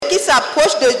qui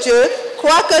s'approche de Dieu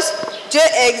croit que Dieu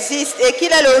existe et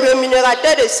qu'il est le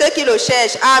rémunérateur de ceux qui le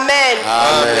cherchent. Amen.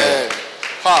 Amen.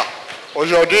 Ah,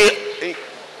 aujourd'hui,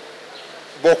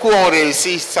 beaucoup ont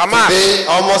réussi. Ça marche. Today,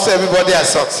 almost everybody has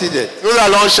succeeded. Nous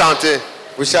allons chanter.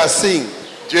 We shall sing.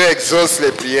 Dieu exauce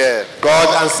les prières. God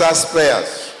answers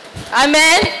prayers.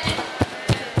 Amen.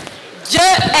 Dieu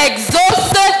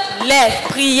exauce les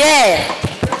prières.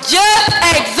 Dieu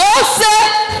exauce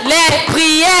les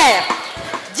prières.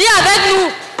 Dis avec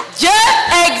nous. Dieu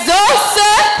exauce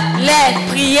les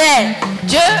prières.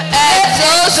 Dieu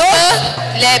exauce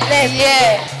les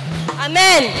prières.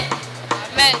 Amen.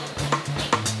 Amen.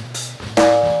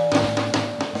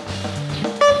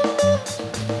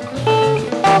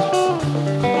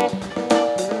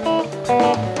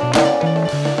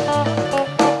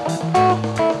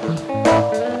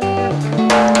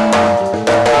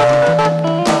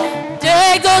 Dieu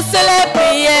exauce les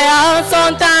prières en son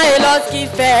temps et lorsqu'il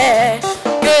fait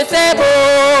que c'est beau.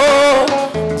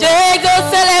 Dieu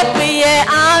exauce les prières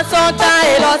en son temps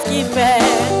et lorsqu'il fait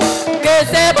que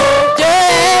c'est beau. Dieu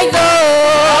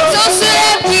exauce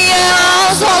les prières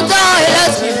en son temps et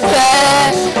lorsqu'il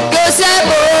fait que c'est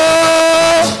beau.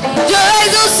 Dieu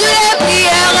exauce les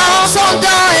prières en son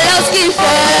temps et lorsqu'il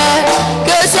fait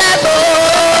que c'est beau.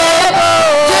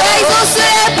 Dieu exauce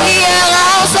les prières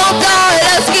en son temps et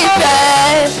lorsqu'il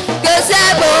fait que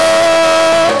c'est beau.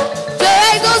 Dieu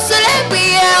exauce les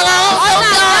prières en son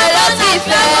temps et lorsqu'il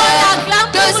fait que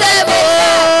c'est beau.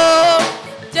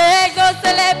 Dieu exauce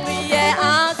les prières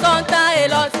en son temps et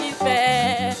lorsqu'il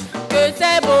fait que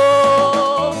c'est beau.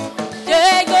 Dieu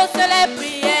exauce les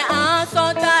prières en son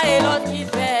temps et lorsqu'il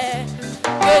fait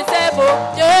que c'est beau.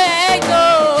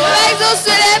 Dieu exauce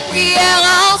les prières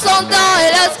en son temps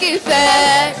et lorsqu'il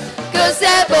fait que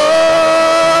c'est beau.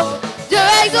 Dieu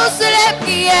exauce les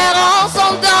prières en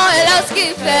son temps et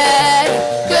lorsqu'il fait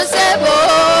que c'est beau.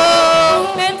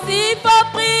 Même s'il faut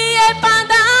prier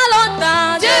pendant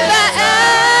longtemps, Dieu va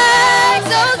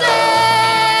exaucer.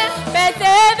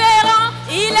 Persévérant,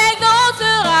 il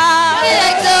exaucera. Il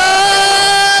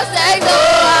exauce.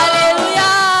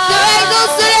 Alléluia. Dieu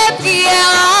exauce les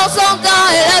prières en son temps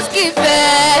et lorsqu'il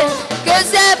fait que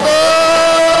c'est beau.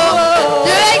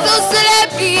 Dieu exauce les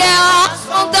prières en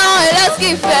son temps et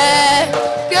lorsqu'il fait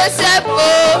que c'est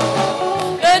beau.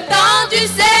 Le temps du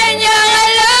Seigneur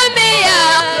est le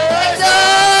meilleur.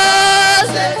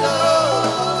 Exauce.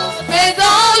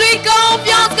 Faisons-lui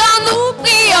confiance quand nous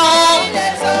prions.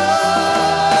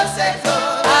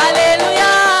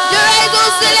 Alléluia. Dieu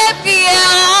exauce les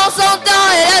prières en son temps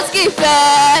et lorsqu'il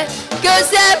fait que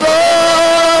c'est beau.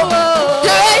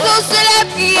 Dieu exauce les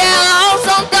prières en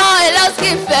son temps et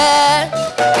lorsqu'il fait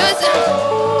que c'est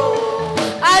beau.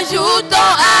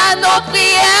 Ajoutons à nos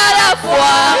prières la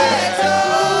foi.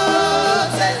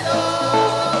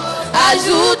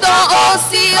 Ajoutons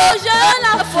aussi au jeûne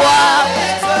la foi.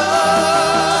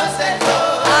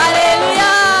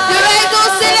 Alléluia. Dieu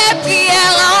exauce les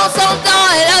prières en son temps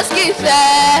et lorsqu'il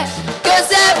fait que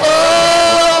c'est beau.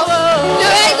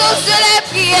 Dieu exauce les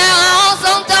prières en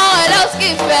son temps et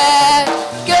lorsqu'il fait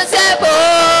que c'est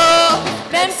beau.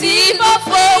 Même s'il faut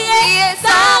prier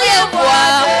sans rien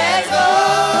voir.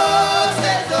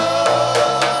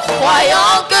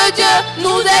 Croyons que Dieu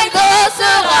nous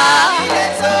exaucera.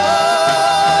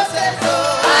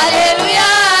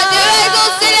 Alléluia. Dieu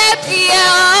exauce les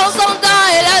prières en son temps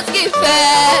et lorsqu'il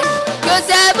fait que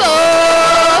c'est beau.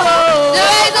 Dieu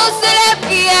exauce les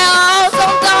prières en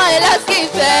son temps et lorsqu'il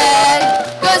fait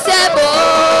que c'est beau.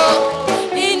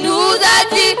 Il nous a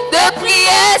dit de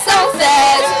prier sans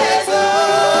cesse.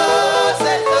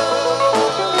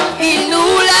 Il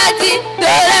nous l'a dit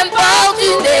de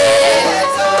l'importuner.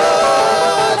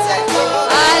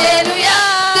 Alléluia.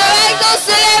 Dieu exauce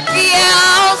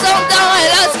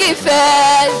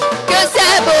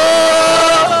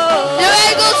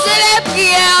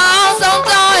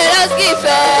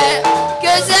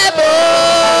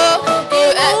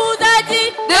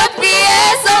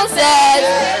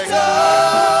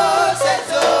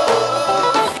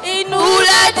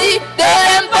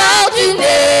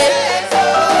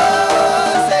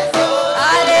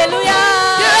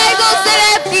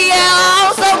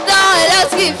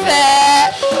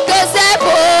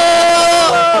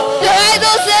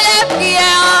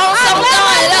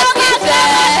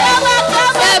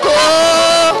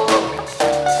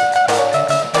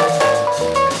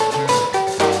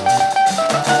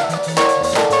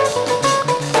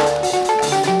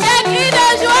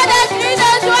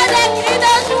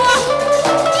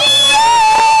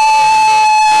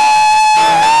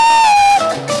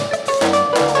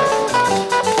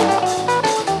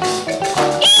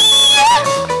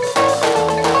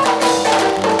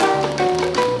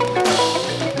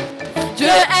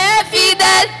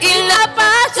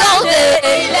changé.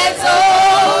 Il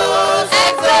exauce,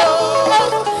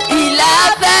 exauce. Il a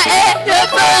fait et le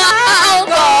fera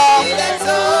encore. Il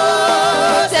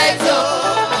exauce,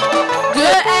 exauce. Dieu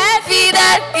est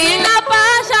fidèle, il n'a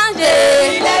pas changé.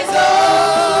 Il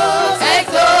exauce,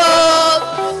 exauce.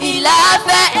 Il a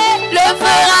fait et le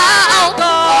fera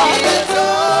encore. Il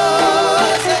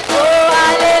exauce, exauce. Oh,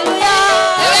 alléluia.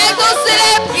 Dieu exauce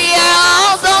les prières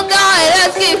en son temps et le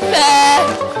ce qu'il fait,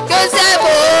 que c'est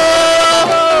beau.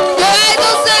 Dieu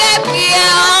exauce les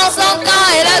prières en son temps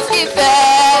et le ce qu'il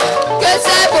fait, que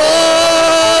c'est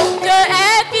beau. Dieu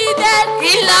est fidèle,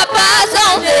 il n'a pas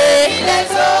changé. Il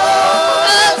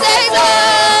exauce,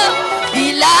 exauce.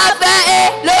 Il a fait et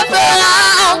le fera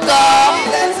encore.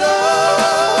 Il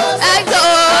exauce,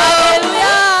 exauce.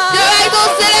 Dieu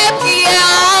exauce les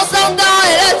prières en son temps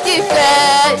et le ce qu'il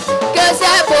fait, que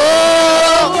c'est beau.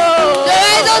 Dieu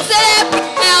exauce les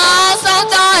prières en son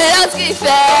temps et le ce qu'il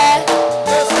fait,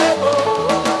 que c'est beau.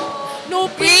 Nous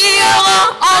prierons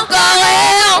encore et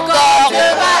encore. Dieu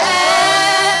va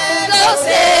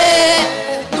exaucer.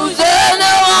 Nous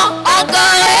honorons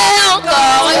encore et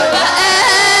encore. Il va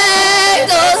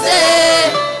exaucer.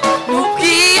 Nous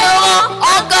prierons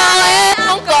encore et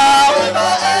encore. Il va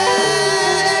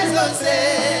exaucer.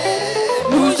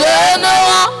 Nous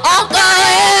honorons encore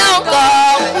et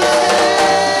encore.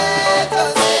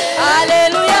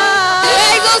 Alléluia. Dieu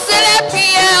exauce les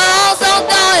prières en son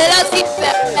temps et là ce qu'il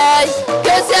fait,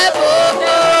 que c'est beau.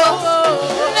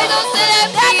 Dieu exauce les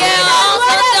prières en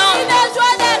son temps.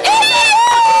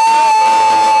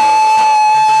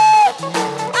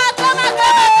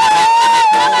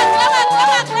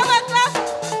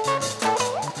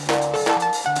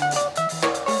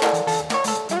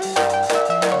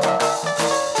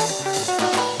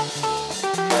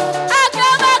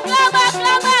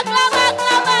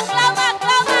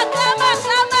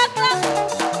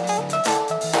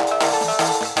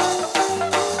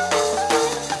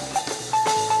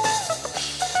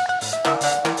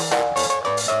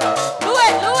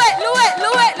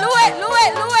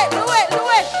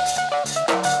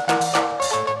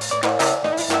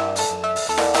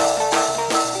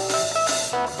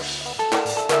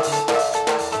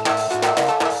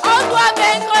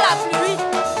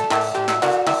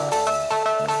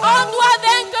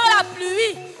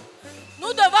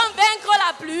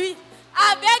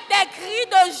 Avec des cris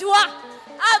de joie,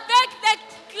 avec des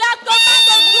claquements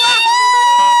de joie,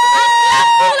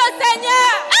 acclame pour le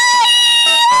Seigneur.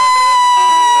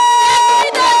 Des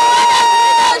cris de joie, des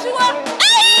cris de joie.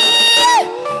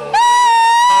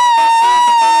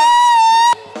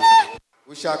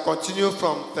 We shall continue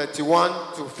from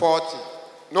 31 to 40.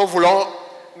 Nous voulons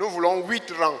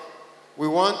 8 rangs. We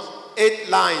want 8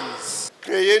 lines.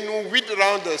 Créez-nous 8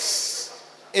 rangs de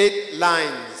 8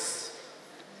 lines.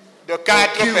 De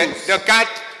 4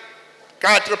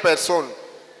 personnes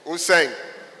ou 5.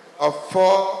 Of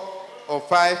 4 or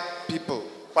 5 people.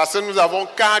 Parce que nous avons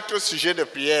 4 sujets de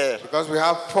prière. Because we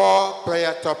have 4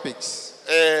 prayer topics.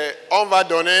 Et on va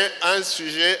donner un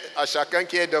sujet à chacun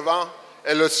qui est devant.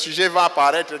 Et le sujet va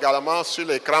apparaître également sur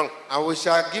l'écran. And we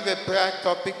shall give a prayer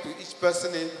topic to each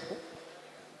person in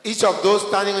each of those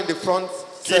standing in the front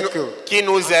circle. Qui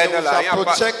nous aide And we là. shall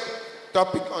project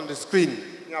topic on the screen.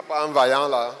 Il n'y a pas un vaillant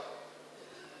là.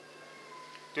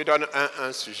 Tu donnes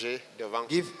un sujet devant.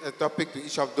 Give a topic to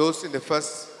each of those in the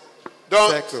first Donc,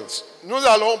 circle. nous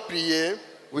allons prier.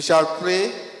 We shall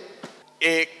pray.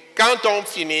 Et quand on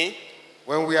finit,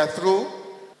 When we are through,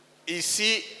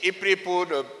 ici, il prie pour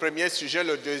le premier sujet,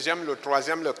 le deuxième, le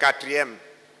troisième, le quatrième.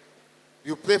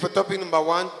 you pray for topic number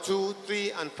 1, 2,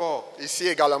 3, and 4. Ici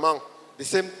également. The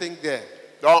same thing there.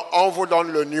 Donc, on vous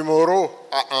donne le numéro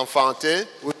à enfanter.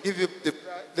 We'll give you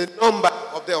the number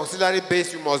of the auxiliary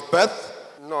base you must birth.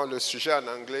 Non, le sujet en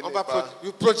anglais n'est pas...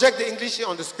 You project the English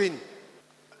on the screen.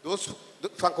 Those the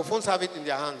francophones have it in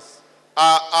their hands.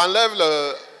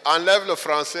 Enlève le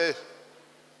français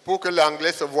pour que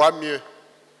l'anglais se voit mieux.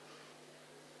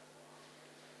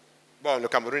 Bon, le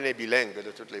Cameroun est bilingue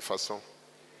de toutes les façons.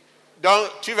 Donc,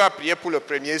 tu vas prier pour le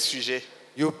premier sujet.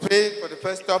 You pray for the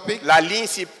first topic. La ligne,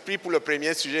 c'est prie pour le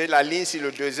premier sujet. La ligne, c'est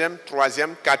le deuxième,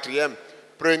 troisième, quatrième.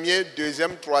 Premier,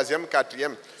 deuxième, troisième,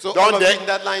 quatrième. So Donc, all of you in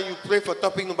that line, you pray for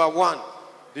topic number 1.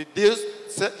 The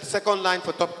second line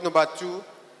for topic number 2.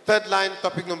 Third line,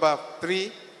 topic number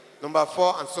 3. Number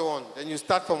 4, and so on. Then you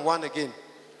start from 1 again.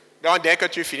 donc, dès que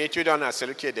tu finis, tu donnes à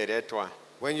celui qui est derrière toi.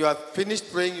 When you have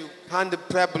finished praying, you hand the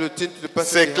prayer bulletin to the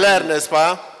person. C'est behind clair, you. n'est-ce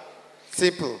pas?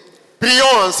 Simple.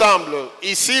 Prions ensemble.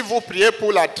 Ici, vous priez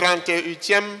pour la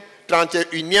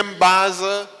 31e base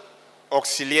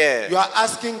auxiliaire. You are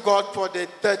asking God for the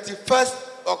 31st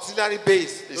auxiliary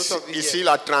base. Those of you Ici here.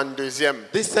 la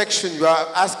 32e. This section, you are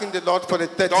asking the Lord for the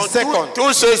Donc 32nd.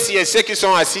 tous ceux-ci et ceux qui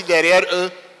sont assis derrière eux,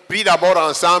 prient d'abord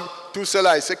ensemble. Tous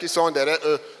ceux-là et ceux qui sont derrière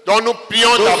eux. Donc nous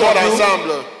prions Those d'abord of you-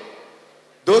 ensemble.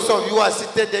 Those of you who are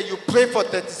seated there, you pray for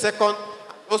 32nd.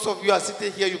 Those of you who are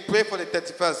seated here, you pray for the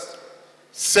 31st.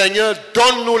 Seigneur,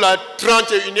 donne-nous la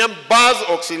 31e base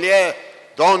auxiliaire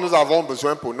dont nous avons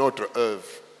besoin pour notre œuvre.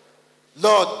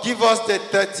 Lord, give us the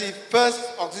 31st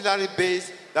auxiliary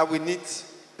base that we need.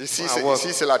 Ici, for our work.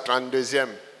 c'est la 32e.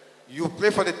 You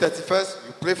pray for the 31st,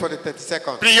 you pray for the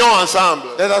 32nd. Prions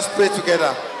ensemble. Let us pray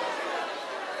together.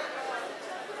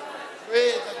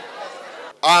 Pray.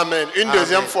 Amen. Une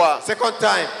deuxième fois. Second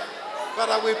time.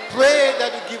 Father, we pray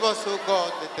that you give us, oh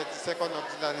God, the 32nd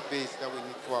auxiliary base that we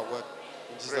need for our work.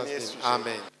 In Premier Jesus' sujet. name.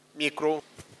 Amen. Micro.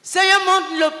 Seigneur,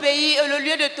 montre le pays et le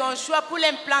lieu de ton choix pour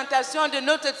l'implantation de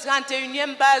notre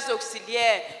 31e base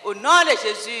auxiliaire. Au nom de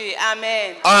Jésus,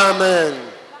 Amen. Amen.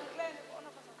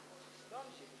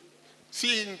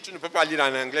 Si tu ne peux pas lire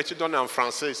en anglais, tu donnes en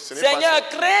français. Ce n'est pas Seigneur, ça.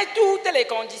 crée toutes les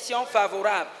conditions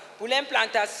favorables pour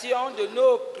l'implantation de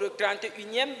notre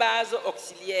 31e base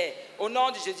auxiliaire. Au nom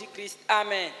de Jésus-Christ,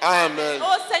 Amen. Amen.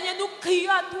 Oh Seigneur, nous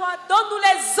crions à toi. Donne-nous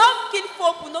les hommes qu'il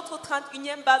faut pour notre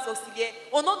 31e base auxiliaire.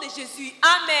 Au nom de Jésus.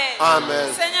 Amen.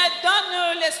 Amen. Seigneur,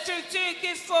 donne-nous les structures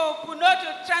qu'il faut pour notre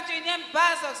 31e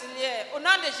base auxiliaire. Au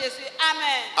nom de Jésus.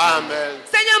 Amen. Amen.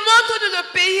 Seigneur, montre-nous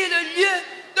le pays et le lieu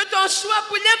de ton choix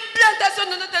pour l'implantation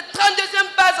de notre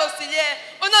 32e base auxiliaire.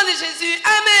 Au nom de Jésus.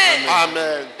 Amen.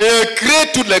 Amen. Et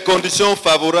crée toutes les conditions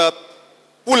favorables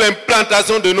pour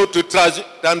l'implantation de notre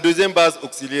 32e base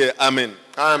auxiliaire. Amen.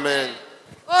 Amen.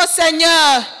 Oh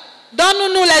Seigneur,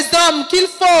 donne-nous les hommes qu'il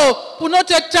faut pour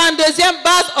notre 32e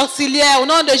base auxiliaire. Au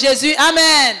nom de Jésus.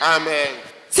 Amen. Amen.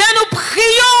 Seigneur, nous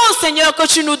prions, Seigneur, que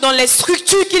tu nous donnes les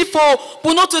structures qu'il faut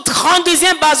pour notre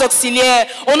 32e base auxiliaire.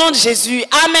 Au nom de Jésus.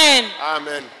 Amen.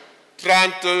 Amen.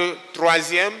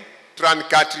 33e,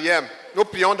 34e. Nous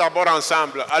prions d'abord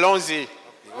ensemble. Allons-y.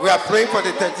 We are praying for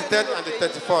the 33rd and the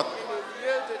 34th.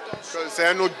 Que le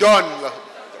Seigneur nous donne.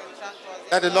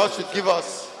 That the Lord should give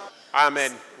us.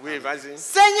 Amen. Oui, vas-y.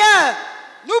 Seigneur,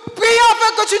 nous prions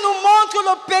afin que tu nous montres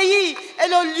le pays et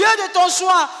le lieu de ton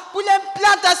choix pour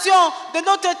l'implantation de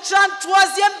notre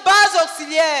 33e base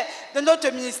auxiliaire de notre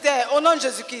ministère. Au nom de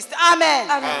Jésus-Christ. Amen.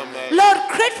 Amen. Lord,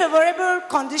 create favorable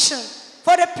conditions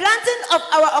for the planting of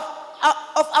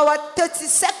our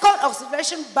 32nd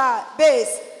observation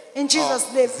base. In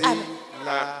Jesus' name.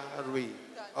 Amen.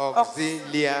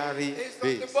 Auxiliary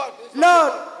base.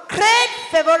 Lord, create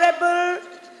favorable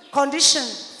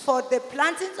conditions for the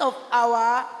planting of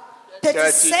our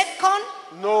 32nd.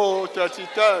 No,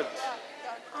 33rd.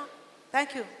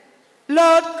 Thank you.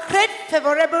 Lord, create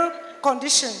favorable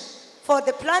conditions for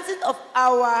the planting of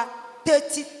our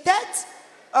 33rd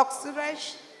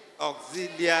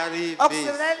Auxiliary base.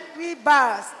 auxiliary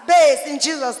base in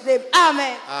Jesus' name.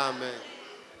 Amen. Amen.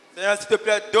 Seigneur, s'il te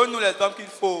plaît, donne-nous les hommes qu'il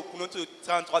faut pour notre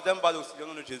 33e base auxiliaire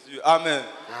au nom de Jésus. Amen.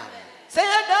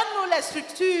 Seigneur, donne-nous les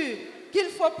structures qu'il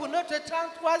faut pour notre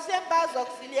 33e base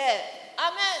auxiliaire.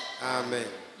 Amen. Amen.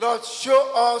 Lord, show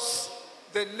us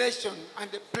the nation and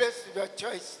the place of your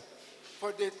choice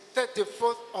for the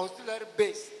 34th auxiliary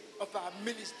base of our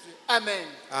ministry. Amen.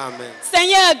 Amen.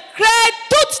 Seigneur, crée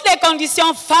toutes les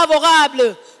conditions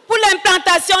favorables pour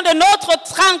l'implantation de notre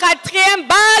 34e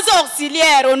base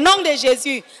auxiliaire au nom de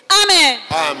Jésus. Amen.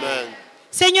 Amen.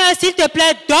 Seigneur, s'il te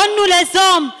plaît, donne-nous les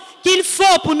hommes qu'il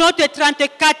faut pour notre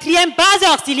 34e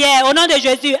base auxiliaire au nom de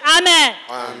Jésus. Amen.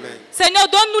 Amen. Seigneur,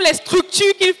 donne-nous les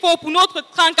structures qu'il faut pour notre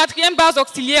 34e base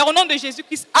auxiliaire au nom de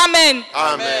Jésus-Christ. Amen.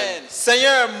 Amen.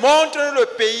 Seigneur, montre-nous le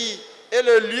pays et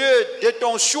le lieu de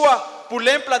ton choix pour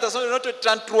l'implantation de notre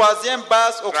 33e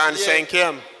base auxiliaire.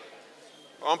 35e.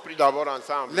 On prie d'abord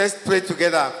ensemble. Let's pray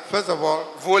together. First of all,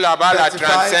 Vous là-bas, la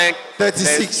 35, 35.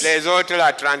 36. Les autres,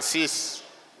 la 36.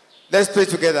 Let's pray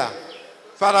together.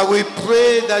 Father, we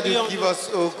pray that you give us,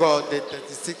 oh God, the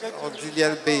 36th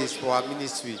auxiliary base for our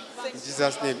ministry. In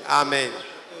Jesus' name. Amen.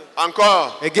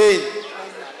 Encore. Again.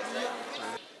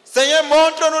 Seigneur,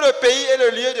 montre-nous le pays et le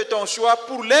lieu de ton choix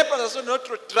pour l'implantation de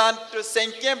notre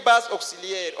 35e base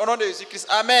auxiliaire. Au nom de Jésus-Christ.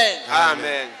 Amen.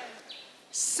 Amen.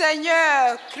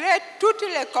 Seigneur, crée toutes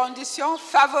les conditions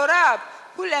favorables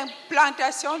pour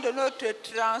l'implantation de notre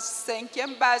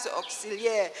 35e base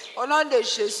auxiliaire. Au nom de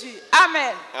Jésus.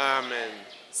 Amen. Amen.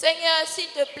 Seigneur, s'il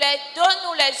te plaît,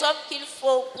 donne-nous les hommes qu'il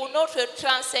faut pour notre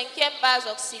 35e base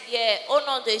auxiliaire. Au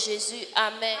nom de Jésus.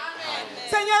 Amen.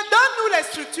 Seigneur, donne-nous les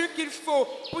structures qu'il faut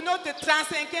pour notre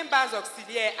 35e base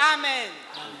auxiliaire. Amen.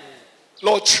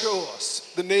 Lord, show us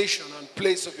the nation and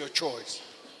place of your choice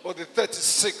for the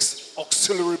 36th auxiliary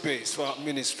auxiliary base for our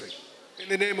ministry. In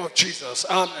the name of Jesus,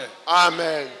 amen.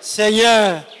 Amen.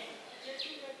 Seigneur,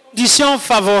 conditions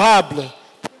favorables,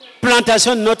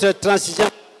 plantation de notre transition.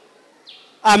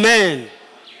 Amen.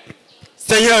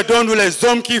 Seigneur, donne-nous les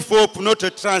hommes qu'il faut pour notre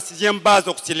 36e base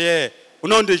auxiliaire. Au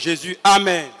nom de Jésus,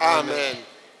 amen. Amen.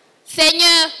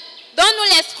 Seigneur,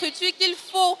 donne-nous les structures qu'il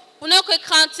faut pour notre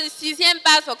 36e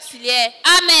base auxiliaire.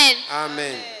 Amen.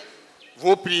 Amen.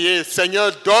 Vous priez,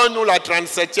 Seigneur, donne-nous la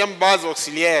 37e base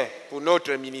auxiliaire pour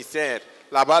notre ministère.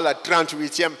 Là-bas, la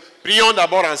 38e. Prions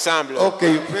d'abord ensemble.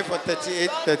 Okay, you pray for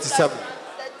 38, 37.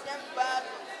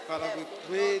 Father, we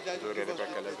pray that you give us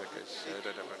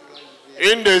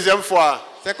Une deuxième fois.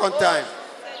 Second time.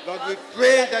 Lord, we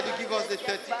pray that you give us the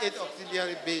 38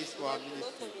 auxiliary base for our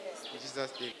ministry. In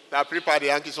Jesus' name. La plupart des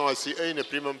gens qui sont assis, eux, ils ne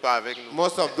prient même pas avec nous.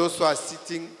 Most of those who are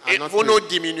sitting are Et not pour nous praying.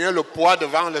 diminuer le poids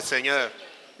devant le Seigneur.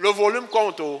 Le volume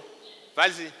compte.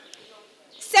 Vas-y.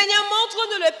 Seigneur,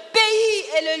 montre-nous le pays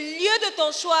et le lieu de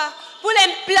ton choix pour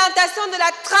l'implantation de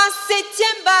la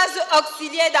 37e base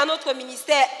auxiliaire dans notre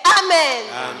ministère. Amen.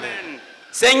 Amen.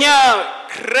 Seigneur,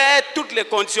 crée toutes les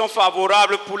conditions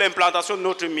favorables pour l'implantation de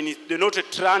notre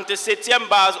 37e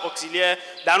base auxiliaire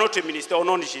dans notre ministère. Au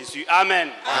nom de Jésus. Amen.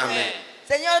 Amen.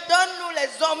 Seigneur, donne-nous les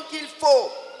hommes qu'il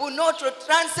faut pour notre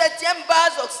 37e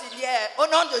base auxiliaire. Au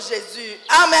nom de Jésus.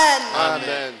 Amen.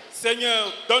 Amen.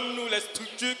 Seigneur, donne-nous les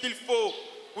structures qu'il faut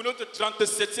pour notre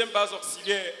 37e base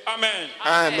auxiliaire. Amen.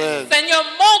 Amen. Seigneur,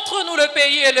 montre-nous le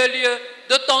pays et le lieu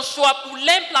de ton choix pour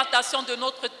l'implantation de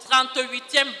notre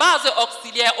 38e base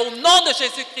auxiliaire. Au nom de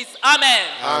Jésus-Christ. Amen.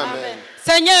 Amen.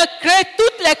 Seigneur, crée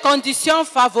toutes les conditions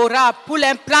favorables pour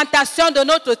l'implantation de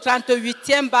notre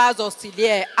 38e base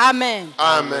auxiliaire. Amen.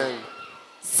 Amen.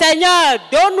 Seigneur,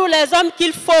 donne-nous les hommes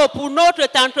qu'il faut pour notre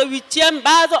 38e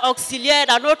base auxiliaire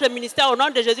dans notre ministère au nom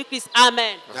de Jésus-Christ.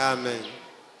 Amen. Amen.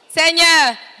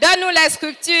 Seigneur, donne-nous les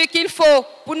structures qu'il faut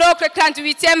pour notre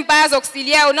 38e base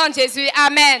auxiliaire au nom de Jésus.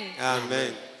 Amen.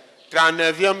 Amen.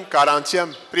 39e,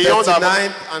 40e. Prions d'abord.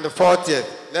 39th and the 40th.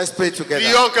 Let's pray together.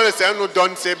 Prions que le Seigneur nous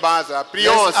donne ces bases.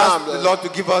 Prions Let's ask ensemble. the Lord to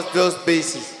give us those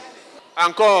bases.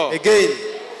 Encore. Again.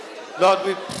 Lord,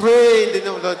 we pray in the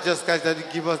name of Lord Jesus Christ that you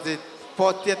give us the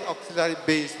 40th auxiliary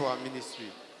base for our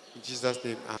ministry. In Jesus'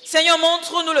 name. Amen. Seigneur,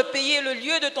 montre-nous le pays et le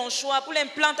lieu de ton choix pour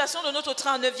l'implantation de notre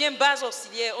 39e base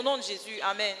auxiliaire. Au nom de Jésus.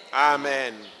 Amen.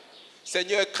 Amen.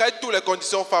 Seigneur, crée toutes les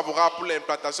conditions favorables pour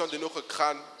l'implantation de notre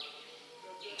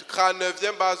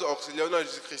 39e base auxiliaire au nom de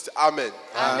Jésus-Christ. Amen.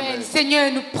 Amen.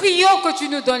 Seigneur, nous prions que tu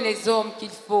nous donnes les hommes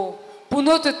qu'il faut pour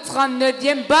notre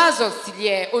 39e base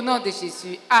auxiliaire au nom de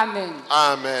Jésus. Amen.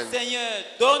 Amen. Seigneur,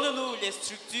 donne-nous les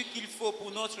structures qu'il faut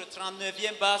pour notre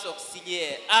 39e base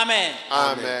auxiliaire. Amen.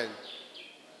 Amen.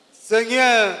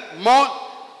 Seigneur,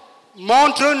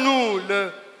 montre-nous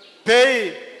le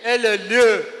pays et le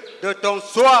lieu de ton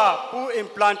choix pour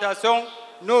implantation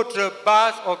de notre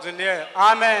base auxiliaire.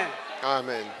 Amen.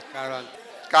 Amen.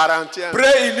 40e.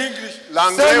 Pray in English.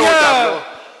 L'anglais au tableau. Seigneur,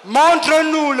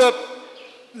 montre-nous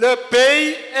le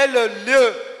pays et le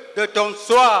lieu de ton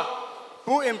choix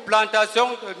pour implantation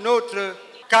de notre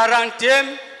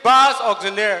 40e base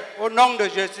auxiliaire. Au nom de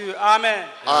Jésus. Amen.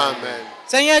 Amen.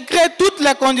 Seigneur, crée toutes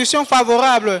les conditions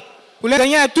favorables.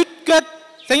 Seigneur,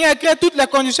 crée toutes les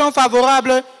conditions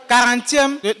favorables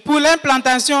 40e pour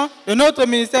l'implantation de notre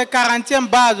ministère 40e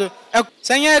base.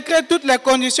 Seigneur, crée toutes les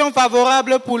conditions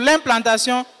favorables pour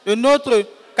l'implantation de notre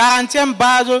 40e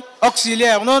base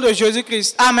auxiliaire. Au nom de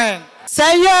Jésus-Christ. Amen.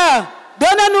 Seigneur,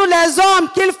 donne-nous les hommes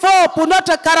qu'il faut pour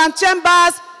notre 40e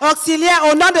base auxiliaire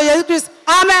au nom de Jésus-Christ.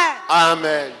 Amen.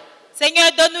 Amen.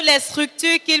 Seigneur, donne-nous les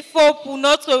structures qu'il faut pour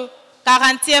notre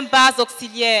 40e base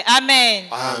auxiliaire. Amen.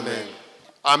 Amen.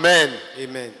 Amen.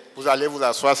 Amen. Vous allez vous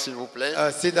asseoir, s'il vous plaît.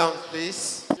 Sit down,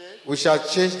 please. We shall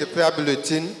change the prayer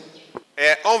bulletin.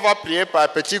 Et on va prier par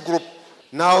petits groupes.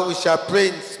 Now we shall pray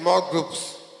in small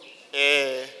groups.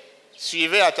 Et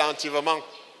suivez attentivement.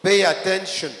 Pay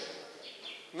attention.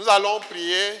 Nous allons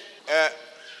prier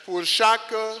pour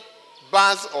chaque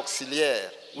base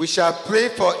auxiliaire. We shall pray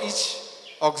for each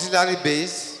auxiliary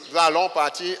base. Nous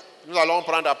allons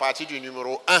prendre à partir du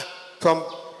numéro 1. From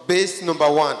base number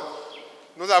 1.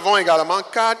 Nous avons également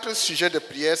 4 sujets de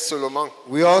prière seulement.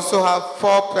 We also have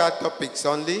 4 prayer topics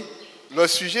only. Le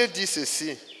sujet dit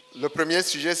ceci. Le premier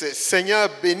sujet, c'est Seigneur,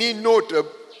 bénis notre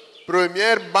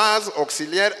première base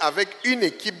auxiliaire avec une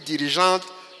équipe dirigeante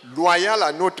loyale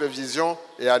à notre vision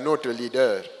et à notre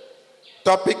leader.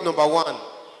 Topic number 1.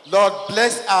 Lord,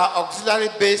 bless our auxiliary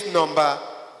base number ...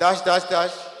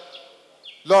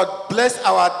 Lord, bless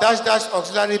our ...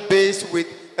 auxiliary base with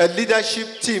a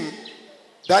leadership team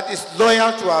that is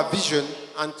loyal to our vision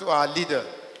and to our leader.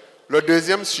 Le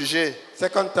deuxième sujet.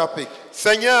 Second topic.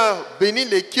 Seigneur, bénis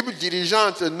l'équipe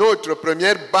dirigeante de notre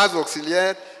première base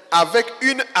auxiliaire avec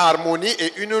une harmonie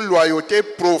et une loyauté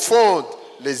profonde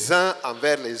les uns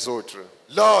envers les autres.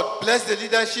 Lord, bless the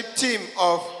leadership team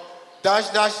of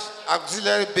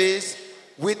Auxiliary Base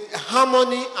with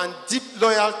harmony and deep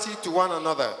loyalty to one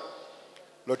another.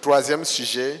 Le troisième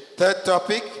sujet. Third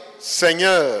topic.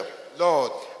 Seigneur,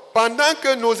 Lord, pendant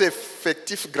que nos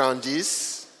effectifs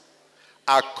grandissent,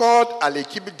 accorde à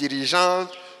l'équipe dirigeante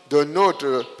de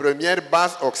notre première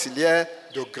base auxiliaire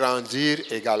de grandir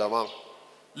également.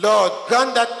 Lord,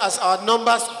 grant that as our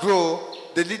numbers grow,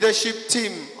 the leadership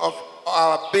team of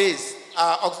our base,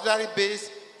 our auxiliary base,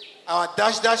 our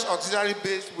auxiliary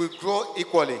base will grow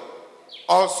equally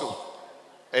also.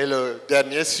 Et le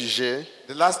dernier sujet.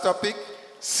 The last topic.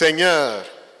 Seigneur,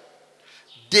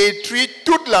 détruis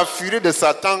toute la furie de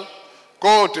Satan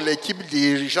contre l'équipe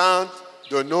dirigeante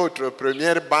de notre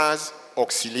première base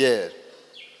auxiliaire.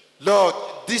 Lord,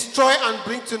 destroy and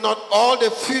bring to naught all the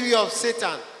fury of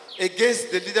Satan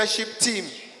against the leadership team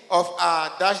of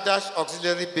our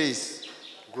auxiliary base.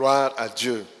 Gloire à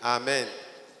Dieu. Amen.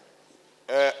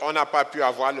 On n'a pas pu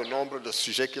avoir le nombre de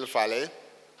sujets qu'il fallait,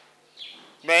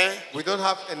 mais we don't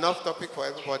have enough topic for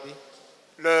everybody.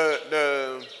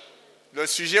 Le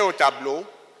sujet au tableau.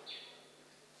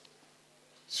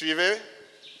 Suivez.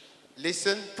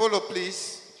 Listen, follow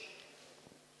please.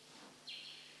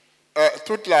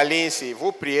 Toute la ligne, c'est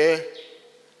vous priez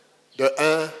de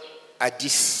 1 à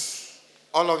 10.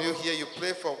 All of you here, you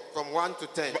pray from 1 to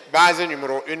 10. Base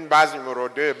numéro 1, base numéro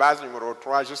 2, base numéro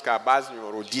 3 jusqu'à base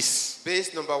numéro 10.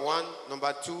 Base number 1,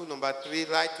 number 2, number 3,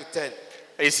 right to 10.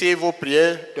 Ici, vous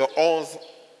priez de 11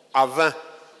 à 20.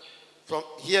 From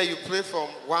here, you pray from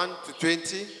 1 to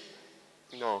 20.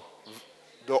 Non,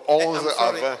 de 11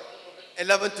 à 20.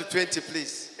 11 to 20,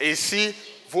 please. Ici,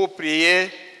 vous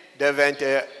priez de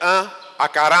 21 à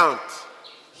 40.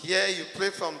 Here, you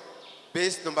pray from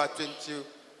base number 21.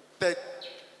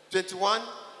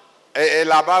 Et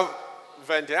là-bas,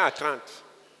 21 à 30.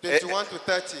 21 to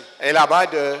 30. Et là-bas,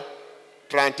 de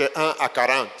 31 à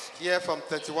 40. Here, from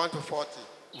 31 to 40.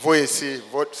 Vous ici,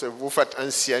 vous faites un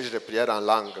siège de prière en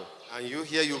langue. And you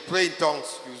here, you pray in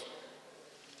tongues. You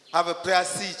have a prayer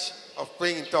siege of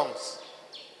praying in tongues.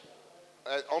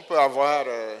 On peut avoir...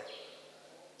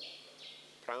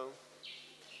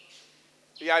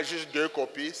 il y a juste 2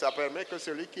 copies. Ça permet que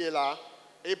celui qui est là,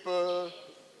 il peut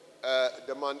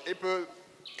demander...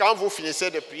 quand vous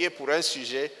finissez de prier pour un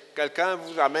sujet, quelqu'un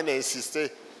vous amène à insister.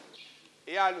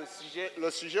 Il y a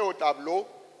le sujet au tableau.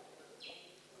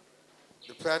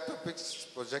 The prayer topic is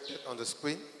projected on the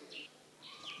screen.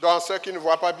 Donc, ceux qui ne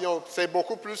voient pas bien, c'est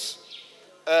beaucoup plus...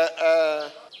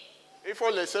 il faut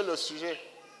laisser le sujet.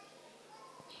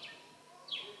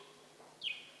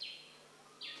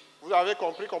 Vous avez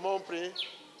compris comment on prie?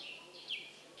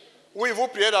 Oui, vous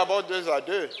priez d'abord 2 à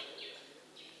 2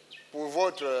 pour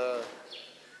votre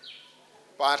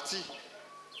partie.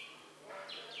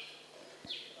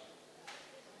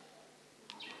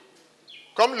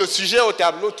 Comme le sujet au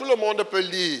tableau, tout le monde peut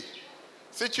lire.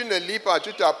 Si tu ne lis pas,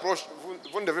 tu t'approches,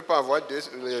 vous ne devez pas avoir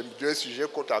les 2 sujets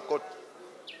côte à côte.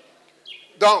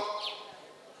 Donc,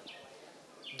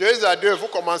 2 à 2, vous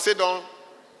commencez donc,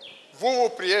 vous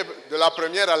priez de la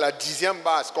première à la 10e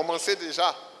base. Commencez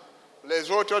déjà.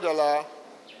 Les autres de la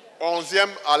 11e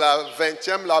à la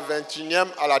 20e, la 21e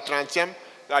à la 30e,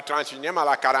 la 31e à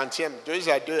la 40e. 2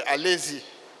 à 2, allez-y.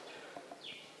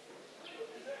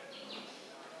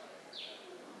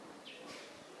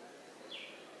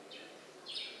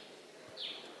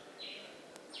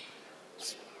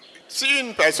 Si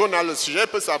une personne a le sujet, elle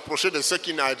peut s'approcher de ceux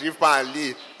qui n'arrivent pas à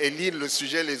lire et lire le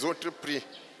sujet, les autres prient.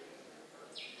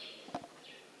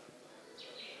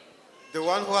 The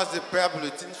one who has the prayer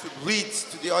bulletin should read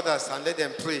to the others and let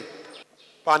them pray.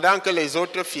 Pendant que les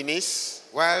autres finissent,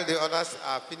 while the others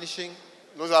are finishing,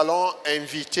 nous allons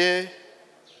inviter,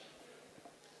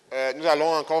 nous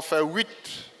allons encore faire 8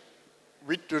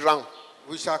 rangs.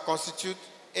 We shall constitute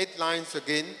 8 lines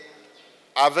again.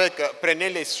 Avec, prenez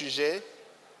les sujets.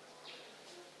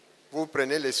 Vous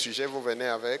prenez les sujets, vous venez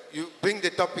avec. You bring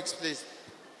the topics, please.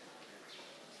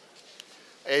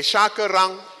 Et chaque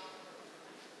rang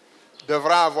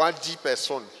devra avoir 10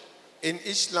 personnes. In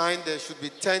each line, there should be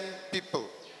 10 people.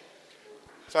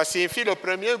 Ça signifie le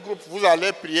premier groupe, vous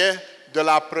allez prier de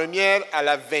la première à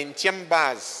la 20e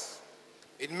base.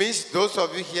 It means those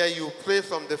of you here, you pray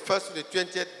from the first to the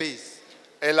 20th base.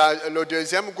 Et le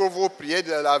deuxième groupe, vous priez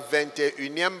de la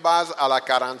 21e base à la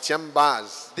 40e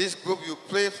base. This group, you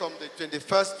pray from the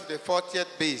 21st to the 40th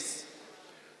base.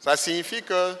 Ça signifie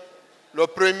que le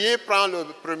premier prend le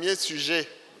premier sujet,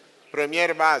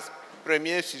 première base.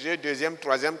 premier sujet, deuxième,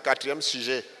 troisième, quatrième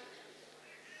sujet.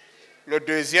 Le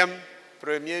deuxième,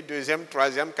 premier, deuxième,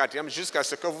 troisième, quatrième, jusqu'à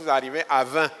ce que vous arrivez à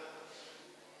 20.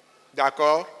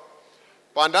 D'accord?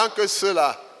 Pendant que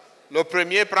ceux-là, le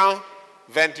premier prend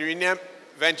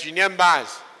 21e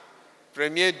base.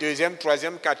 Premier, deuxième,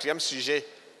 troisième, quatrième sujet.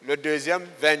 Le deuxième,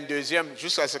 22e,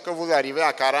 jusqu'à ce que vous arrivez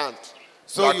à 40.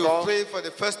 So you pray for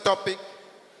the first topic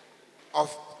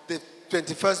of the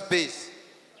 21st base.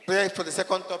 Pray for the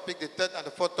second topic, the third and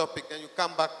the fourth topic. Then you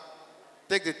come back,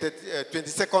 take the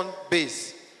 22nd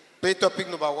base. Pray topic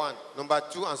number 1, number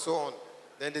 2, and so on.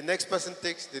 Then the next person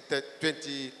takes the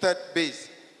 23rd base,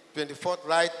 24th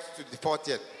right to the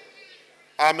 40th.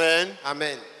 Amen.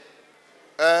 Amen.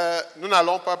 Nous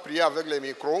n'allons pas prier avec les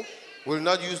micros. We will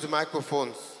not use the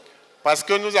microphones. Parce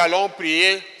que nous allons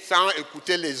prier sans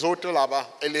écouter les autres là-bas.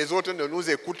 Et les autres ne nous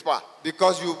écoutent pas.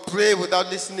 Because you pray without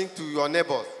listening to your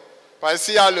neighbors. Parce que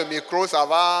s'il y a le micro, ça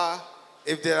va.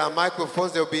 If there are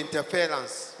microphones, there will be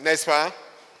interference. N'est-ce pas?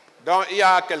 Donc il y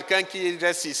a quelqu'un qui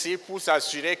reste ici pour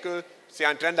s'assurer que c'est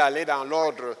en train d'aller dans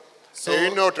l'ordre. Et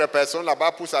une autre personne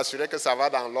là-bas pour s'assurer que ça va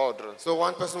dans l'ordre. So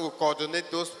one person will coordinate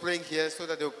those praying here so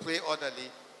that they will pray orderly.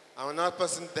 And another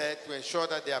person there to ensure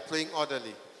that they are praying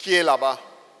orderly. Qui est là-bas?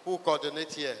 Who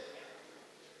coordinate here?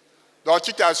 Donc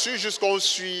tu t'assures jusqu'on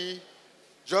suit.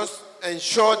 Just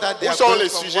ensure that they Où are sont going les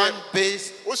from sujets? one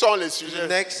base Où sont les to sujets?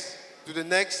 the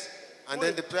next, and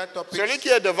then the prayer topic. Celui qui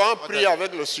est devant prie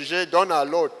avec le sujet, donne à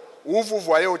l'autre. Où vous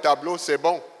voyez au tableau, c'est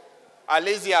bon.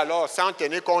 Allez-y alors, sans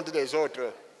tenir compte des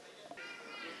autres.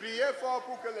 Priez fort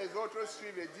pour que les autres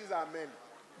suivent et disent Amen.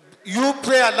 You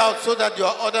pray aloud so that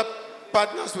your other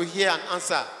partners will hear and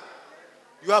answer.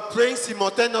 You are praying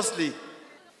simultaneously.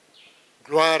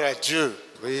 Gloire à Dieu.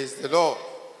 Praise the Lord.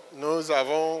 Nous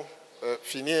avons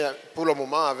fini pour le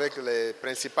moment avec les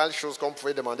principales choses qu'on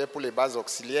pouvait demander pour les bases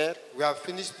auxiliaires. We have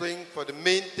finished praying for the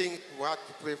main thing we have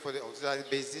to pray for the auxiliary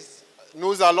basis.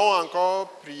 Nous allons encore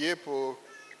prier pour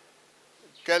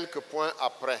quelques points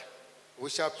après.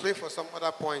 We shall pray for some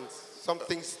other points, some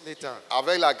things later.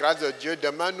 Avec la grâce de Dieu,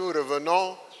 demain nous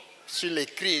revenons sur les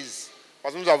crises.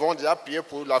 Parce que nous avons déjà prié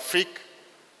pour l'Afrique.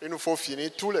 Il nous faut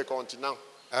finir tous les continents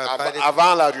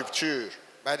avant la rupture.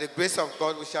 By the grace of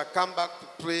God, we shall come back to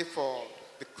pray for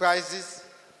the crisis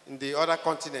in the other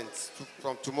continents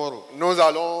from tomorrow. Nous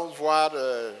allons voir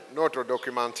notre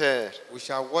documentaire. We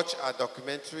shall watch our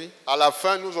documentary. À la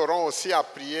fin, nous aurons aussi à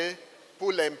prier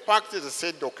pour l'impact de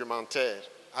ces documentaires.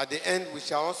 At the end, we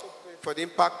shall also pray for the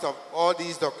impact of all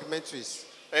these documentaries.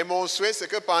 Et mon souhait, c'est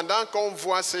que pendant qu'on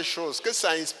voit ces choses, que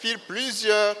ça inspire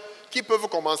plusieurs qui peuvent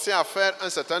commencer à faire un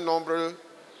certain nombre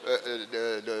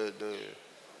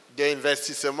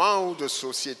d'investissements ou de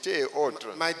sociétés et autres.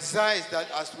 My desire is that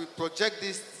as we project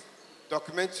these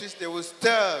documentaries, they will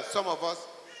stir some of us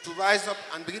to rise up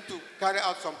and begin to carry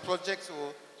out some projects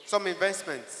or some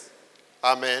investments.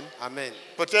 Amen. Amen.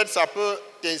 Peut-être ça peut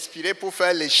t'inspirer pour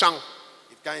faire les champs.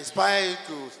 It can inspire you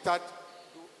to start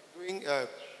doing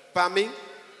farming.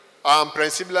 En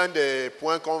principe, l'un des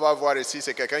points qu'on va voir ici,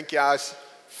 c'est quelqu'un qui a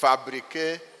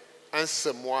fabriqué un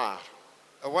semoir.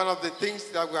 One of the things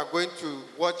that we are going to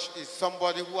watch is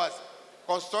somebody who has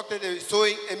constructed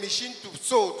a machine to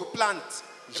sow, to plant,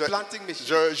 a planting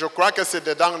machine. Je crois que c'est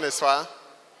dedans, n'est-ce pas?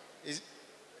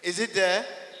 Is it there?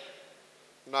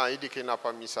 Non, il dit qu'il n'a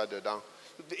pas mis ça dedans.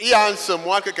 Il y a un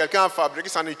semoir que quelqu'un a fabriqué,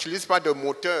 ça n'utilise pas de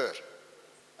moteur.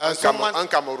 Un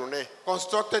Camerounais.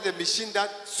 Constructed a machine that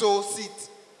sows seeds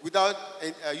without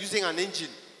using an engine.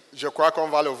 Je crois qu'on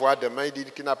va le voir demain. Il dit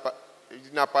qu'il n'a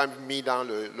pas mis dans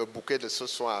le bouquet de ce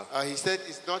soir. He said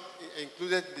it's not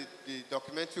included the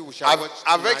documentary we shall watch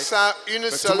Avec tonight, ça,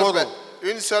 but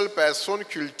une seule personne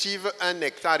cultive 1,5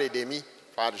 hectare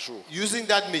par jour. Using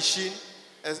that machine,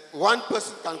 one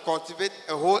person can cultivate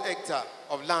a whole hectare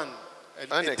of land.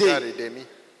 1,5 hectare.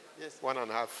 Yes.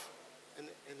 1.5.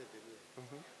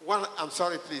 I'm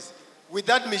sorry, please. With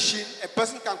that machine, a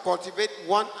person can cultivate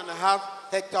 1.5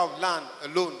 hectare of land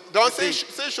alone. Donc ces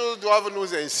choses doivent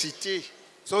nous inciter.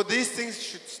 So these things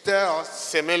should stir us.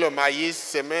 Semer le maïs,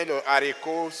 semer le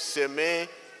haricot, semer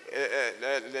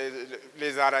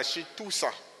les arachides, tout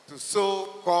ça. To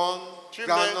sow corn,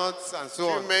 groundnuts, and so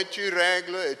on. Tu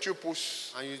règles et tu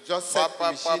pousses. And you just set the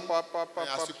machine, and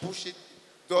as you push it,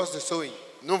 does the sowing.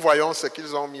 Nous voyons ce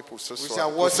qu'ils ont mis pour ce soir,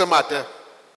 pour ce matin.